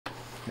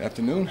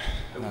Afternoon.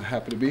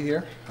 Happy to be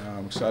here.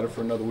 I'm excited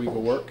for another week of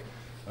work.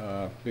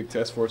 Big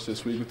test for us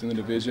this week within the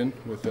division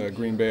with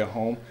Green Bay at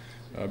home.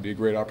 Be a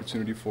great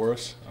opportunity for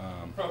us.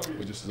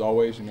 But just as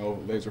always,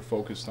 laser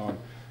focused on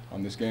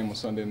this game on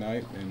Sunday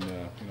night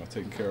and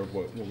taking care of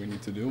what we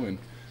need to do and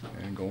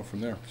going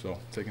from there. So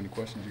take any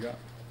questions you got.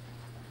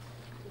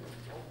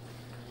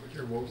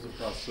 What was the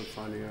process of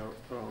finding out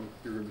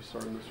you're going to be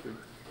starting this week?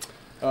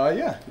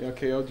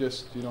 KO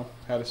just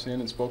had us in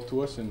and spoke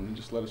to us and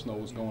just let us know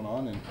what's going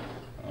on, and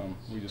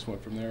we just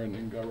went from there and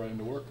then got right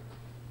into work.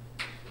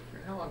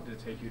 How long did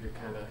it take you to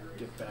kind of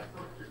get back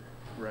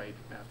right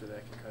after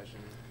that concussion?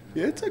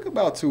 Yeah, it took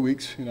about 2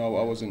 weeks. I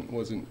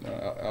wasn't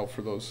out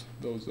for those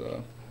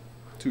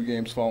 2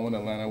 games following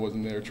Atlanta. I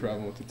wasn't there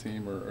traveling with the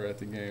team or at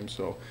the game,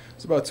 so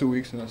it's about 2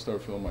 weeks, and I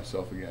started feeling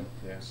myself again.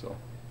 Yeah. So.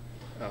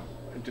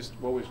 Just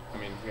what was? I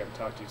mean, we haven't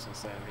talked to you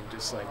since then. I mean,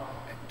 just like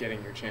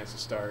getting your chance to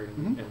start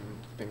and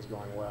things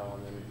going well,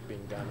 and then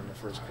being done in the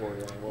first quarter.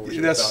 I mean, what was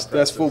your thought process?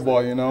 That's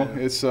football, Yeah.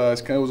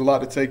 It was a lot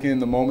to take in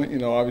the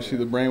moment. Obviously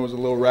the brain was a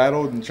little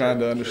rattled, and trying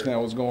to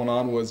understand what's going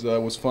on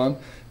was fun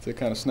to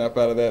kind of snap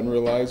out of that and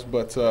realize.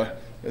 But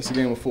it's a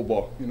game of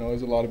football.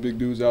 There's a lot of big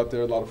dudes out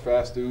there, a lot of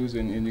fast dudes,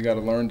 and you got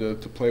to learn to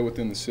play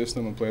within the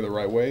system and play the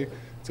right way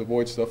to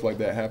avoid stuff like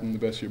that happening to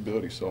the best of your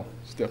ability. So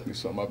it's definitely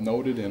something I've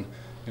noted and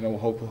we'll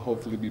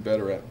hopefully be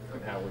better at.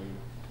 And how will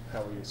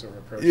you sort of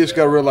approach? You just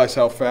got to realize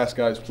how fast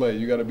guys play.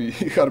 You got to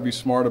be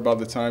smart about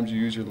the times you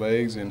use your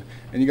legs, and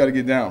you got to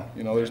get down.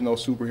 There's no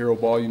superhero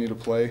ball you need to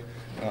play.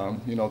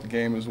 The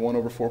game is won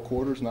over 4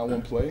 quarters, not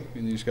one play,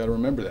 and you just got to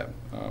remember that.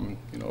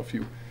 If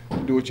you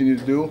do what you need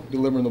to do,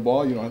 delivering the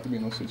ball, you don't have to be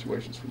in those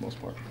situations for the most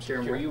part.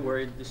 Jaren, were you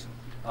worried this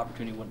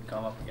opportunity wouldn't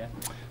come up again?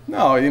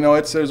 No,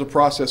 there's a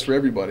process for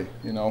everybody.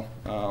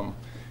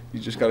 You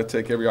just got to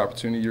take every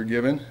opportunity you're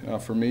given.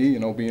 For me,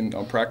 being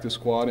on practice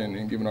squad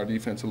and giving our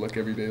defense a look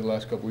every day the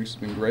last couple weeks has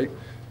been great.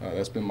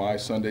 That's been my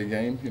Sunday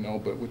game,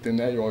 but within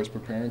that you're always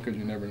preparing because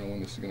you never know when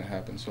this is going to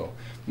happen. So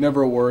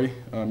never a worry.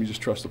 You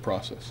just trust the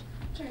process.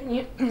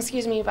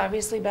 Jaren, you've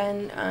obviously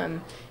been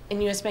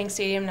in US Bank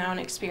Stadium now and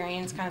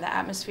experienced kind of the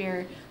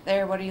atmosphere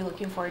there. What are you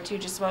looking forward to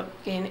just about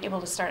being able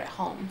to start at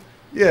home?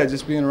 Yeah,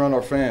 just being around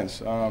our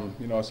fans.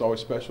 It's always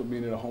special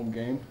being at a home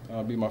game.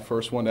 Be my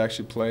first one to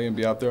actually play and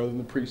be out there other than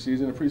the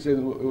preseason. The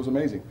preseason, it was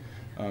amazing.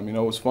 It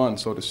was fun.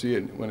 So to see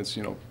it when it's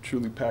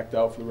truly packed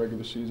out for the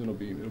regular season, it'll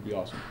be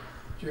awesome.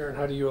 Jaren,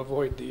 how do you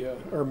avoid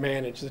or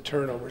manage the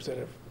turnovers that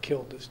have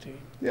killed this team?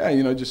 Yeah,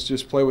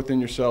 just play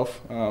within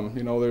yourself.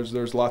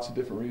 There's lots of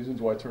different reasons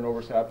why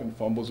turnovers happen,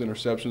 fumbles,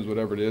 interceptions,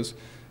 whatever it is.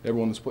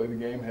 Everyone that's played the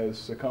game has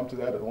succumbed to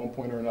that at one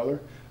point or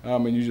another,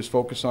 and you just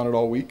focus on it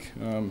all week,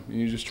 and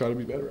you just try to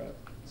be better at it.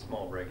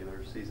 Small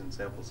regular season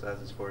sample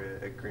sizes for you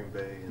at Green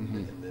Bay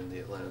and then the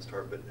Atlanta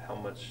start, but how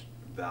much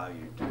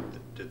value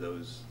do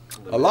those?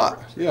 A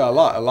lot, yeah, a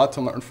lot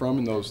to learn from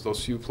in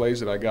those few plays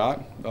that I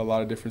got. A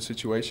lot of different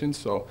situations,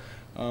 so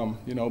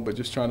but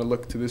just trying to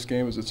look to this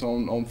game as its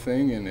own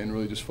thing and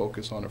really just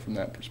focus on it from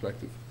that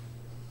perspective.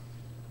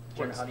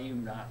 Jaren, how do you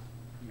not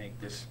make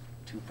this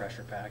too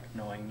pressure packed,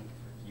 knowing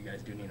you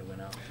guys do need to win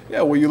out?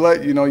 Yeah, well, you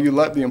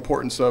let the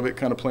importance of it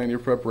kind of play in your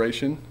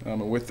preparation,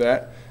 and with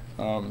that.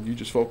 You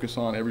just focus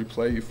on every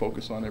play, you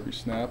focus on every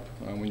snap.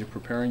 When you're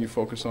preparing, you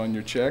focus on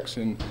your checks,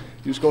 and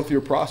you just go through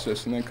your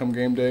process. And then come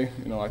game day,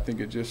 I think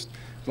it just,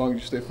 as long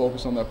as you stay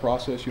focused on that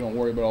process, you don't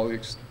worry about all the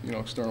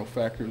external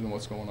factors and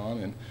what's going on.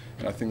 And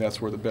I think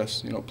that's where the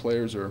best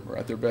players are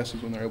at their best,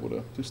 is when they're able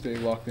to stay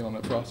locked in on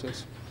that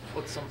process.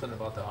 What's something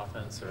about the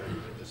offense or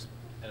even just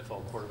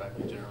NFL quarterback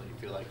in general you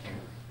feel like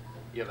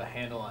you have a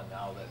handle on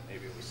now that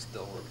maybe it was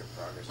still work in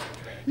progress in the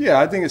training? Yeah,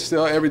 I think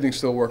everything's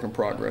still work in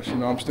progress.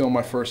 I'm still in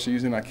my first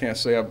season. I can't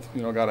say I've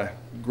got a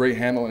great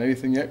handle on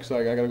anything yet because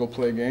I got to go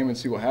play a game and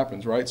see what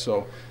happens, right?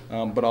 So,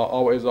 but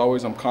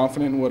always I'm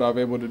confident in what I've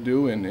able to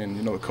do, and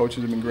the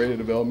coaches have been great at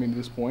developing me to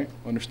this point,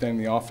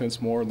 understanding the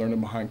offense more,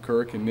 learning behind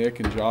Kirk and Nick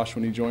and Josh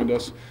when he joined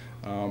us.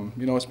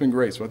 It's been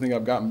great. So I think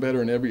I've gotten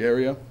better in every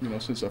area,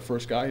 since I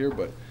first got here.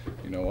 But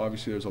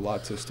obviously there's a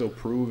lot to still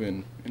prove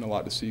and a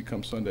lot to see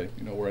come Sunday,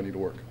 where I need to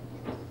work.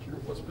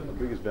 What's been the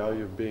biggest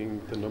value of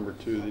being the number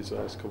 2 these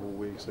last couple of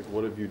weeks? Like,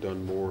 what have you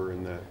done more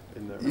in that?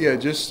 Yeah,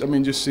 just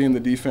seeing the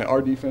defense,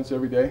 our defense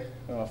every day,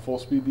 full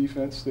speed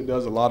defense that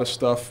does a lot of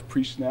stuff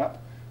pre-snap,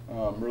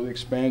 really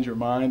expands your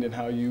mind and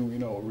how you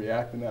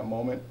react in that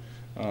moment.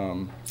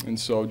 And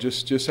so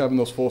just having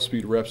those full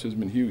speed reps has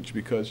been huge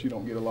because you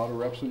don't get a lot of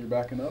reps when you're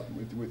backing up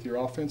with your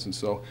offense, and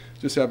so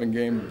just having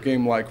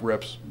game like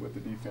reps with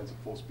the defense at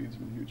full speed has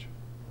been huge.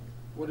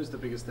 What is the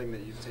biggest thing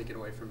that you've taken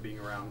away from being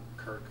around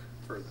Kirk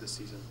for this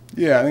season?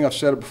 Yeah, I think I've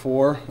said it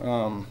before,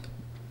 and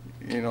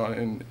I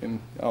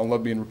don't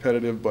love being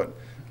repetitive, but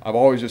I've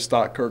always just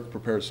thought Kirk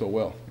prepared so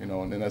well,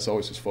 and that's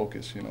always his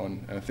focus,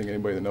 and I think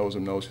anybody that knows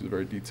him knows he's a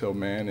very detailed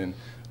man,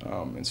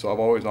 and so I've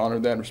always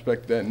honored that and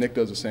respected that. Nick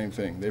does the same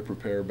thing. They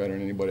prepare better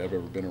than anybody I've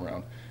ever been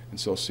around, and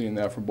so seeing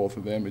that from both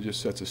of them, it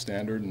just sets a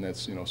standard, and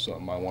that's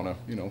something I want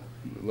to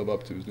live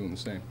up to, is doing the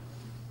same.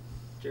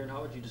 Jaren,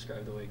 how would you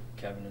describe the way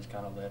Kevin has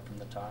kind of led from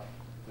the top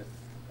with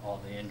all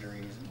the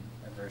injuries and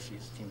adversity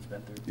this team's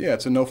been through. Yeah,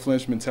 it's a no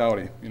flinch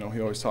mentality. You know, he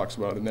always talks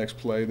about the next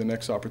play, the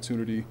next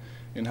opportunity,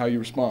 and how you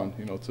respond,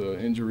 you know, to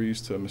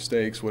injuries, to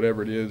mistakes,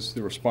 whatever it is,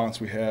 the response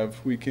we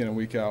have week in and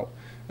week out.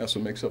 That's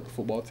what makes up the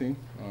football team.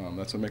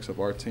 That's what makes up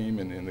our team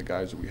and the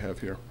guys that we have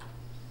here.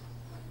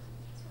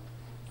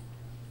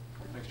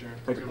 Thanks,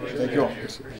 Jaren. Perfect. Thank you all.